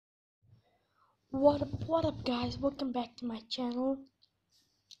What up guys, welcome back to my channel.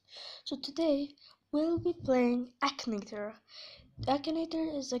 So today we'll be playing Akinator.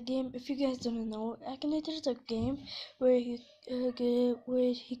 Akinator is a game, if you guys don't know, Akinator is a game where he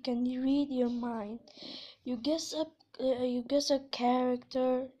can read your mind. You guess a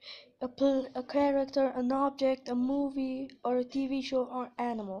character, a character, an object, a movie or a TV show or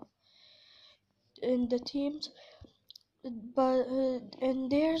animal. In the teams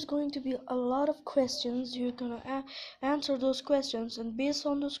and there's going to be a lot of questions. You're gonna answer those questions, and based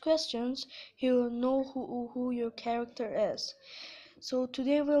on those questions he will know who your character is. So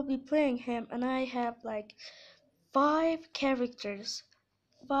today we'll be playing him, and I have like five characters,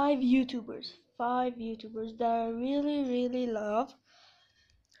 five YouTubers that I really love.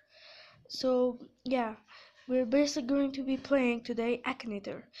 So yeah, we're basically going to be playing today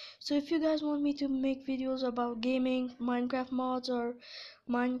Akinator. So if you guys want me to make videos about gaming, Minecraft mods, or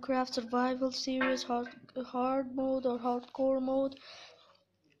Minecraft survival series, hard mode or hardcore mode,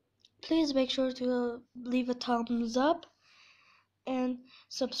 please make sure to leave a thumbs up and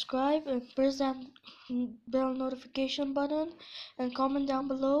subscribe and press that bell notification button, and comment down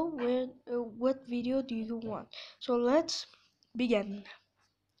below what video do you want. So let's begin.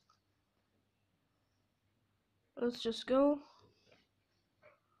 Let's just go.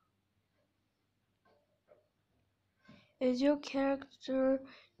 Is your character's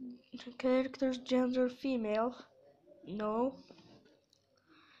gender female? No.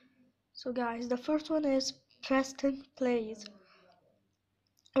 So guys, the first one is Preston Plays.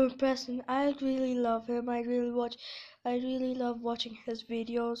 Preston, I really love him. I really love watching his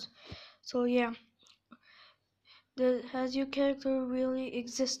videos. So yeah, has your character really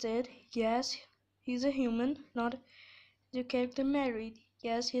existed? Yes, he's a human. Not. Is your character married?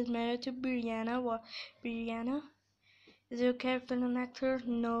 Yes, he's married to Brianna. What? Brianna? Is your character an actor?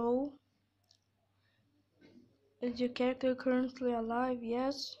 No. Is your character currently alive?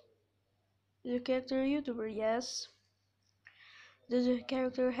 Yes. Is your character a YouTuber? Yes. Does your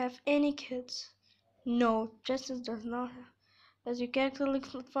character have any kids? No, Justice does not. Does your character live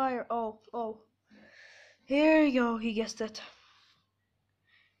fire? Oh. Here you go, he guessed it.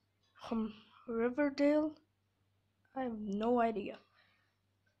 Riverdale? I have no idea.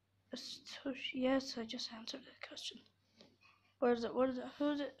 So, yes, I just answered that question. What is it?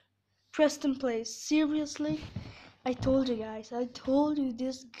 Who is it? Preston Plays. Seriously? I told you guys. I told you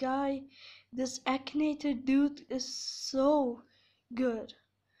this guy, this Akinator dude is so good.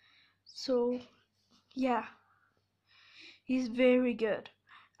 So, yeah. He's very good.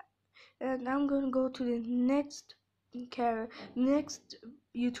 And I'm gonna go to the next YouTuber,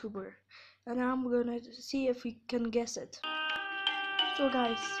 and I'm gonna see if we can guess it. So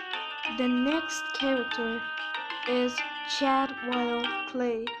guys, the next character is Chad Wild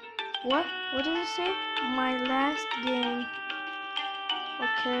Clay. What did it say? My last game.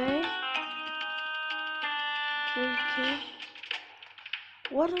 Okay.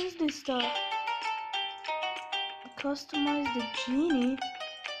 What is this stuff? Customize the genie.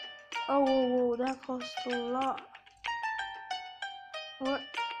 Oh, whoa, that costs a lot. What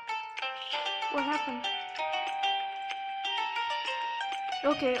happened?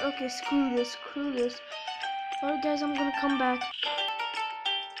 Okay, screw this. Alright guys, I'm gonna come back.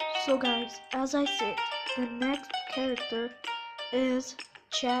 So guys, as I said, the next character is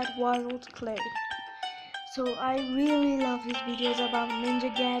Chad Wild Clay. So I really love his videos about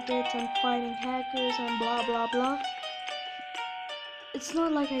ninja gadgets and fighting hackers and blah blah blah. It's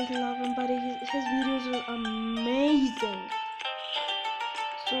not like I love him, but his videos are amazing.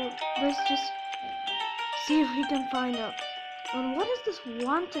 So let's just see if we can find out. And what is this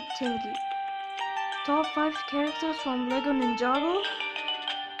wanted thingy? Top 5 characters from Lego Ninjago?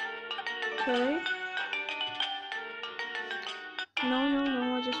 Okay. No,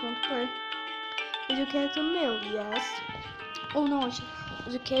 I just want to play. Is your character male? Yes. Oh no, is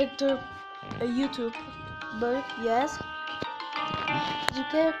your character a YouTuber? Yes.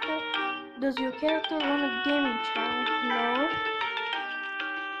 Does your character run a gaming channel? No.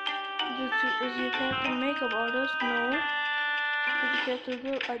 Is your character a makeup artist? No. Is your character a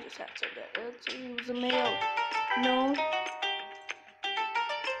girl? I just answered that. He was a male. No.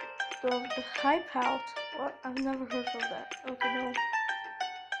 The hype out. What? I've never heard of that. Okay, no.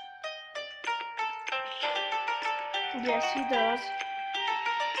 Yes, he does.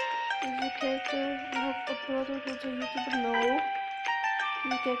 Does your character have a brother who's a YouTuber? No. Is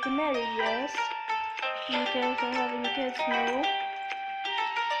your character married? Yes. Does your character have any kids? No.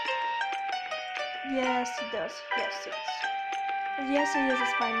 Yes, he does. Yes, he is a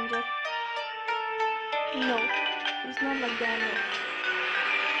spy ninja. No, he's not like Daniel.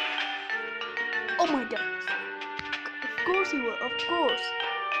 Oh my goodness. Of course he will, of course.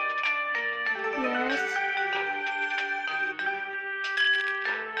 Yes.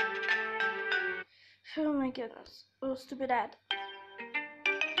 Oh my goodness. Oh, stupid ad.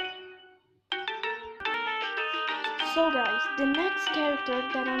 So guys, the next character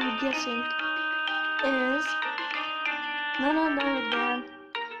that I'm guessing is none other than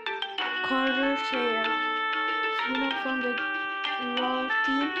Carter Share. You know, from the Raw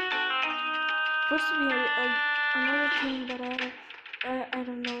team. Supposed to be another team that I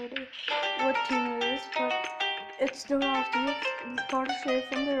don't know what team it is, but it's the Raw team. Carter Share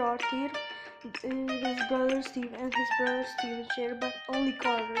from the Raw team. His brother's team and his brother's team is shared, but only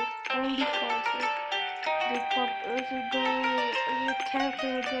Carter. Only Carter. Is the character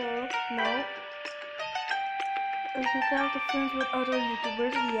a girl? No. Is the character friends with other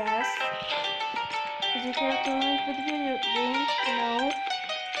YouTubers? Yes. Is the character linked with video games? No.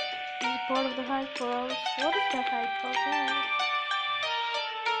 Is it part of the Hype Pros? What is the Hype Pros?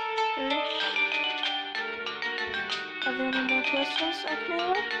 Are there any more questions,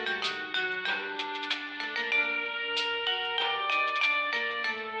 Akinator?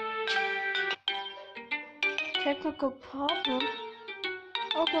 Technical problem?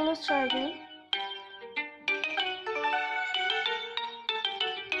 Okay, let's try again.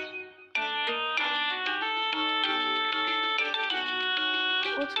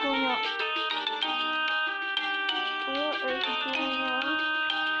 What's going on? What is going on?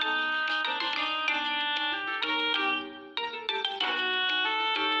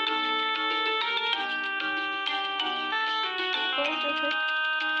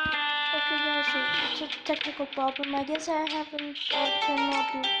 Okay guys, so it's a technical problem. I guess I cannot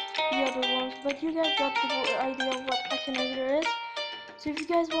do the other ones, but you guys got the idea of what akinator is. So if you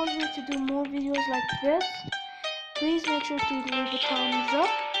guys want me to do more videos like this, please make sure to leave a thumbs up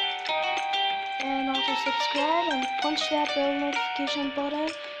and also subscribe and punch that bell notification button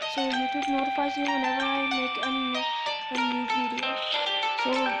so YouTube notifies you whenever I make a new video. So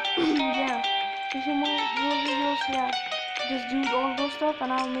yeah, if you want more videos, yeah, just do all those stuff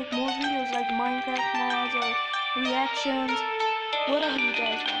and I'll make more videos like Minecraft mods or reactions, whatever you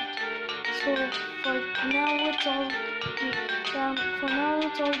guys want. So for now it's all good. For now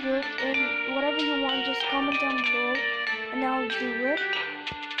it's all good, and whatever you want, just comment down below and I'll do it.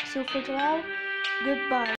 So for now, goodbye.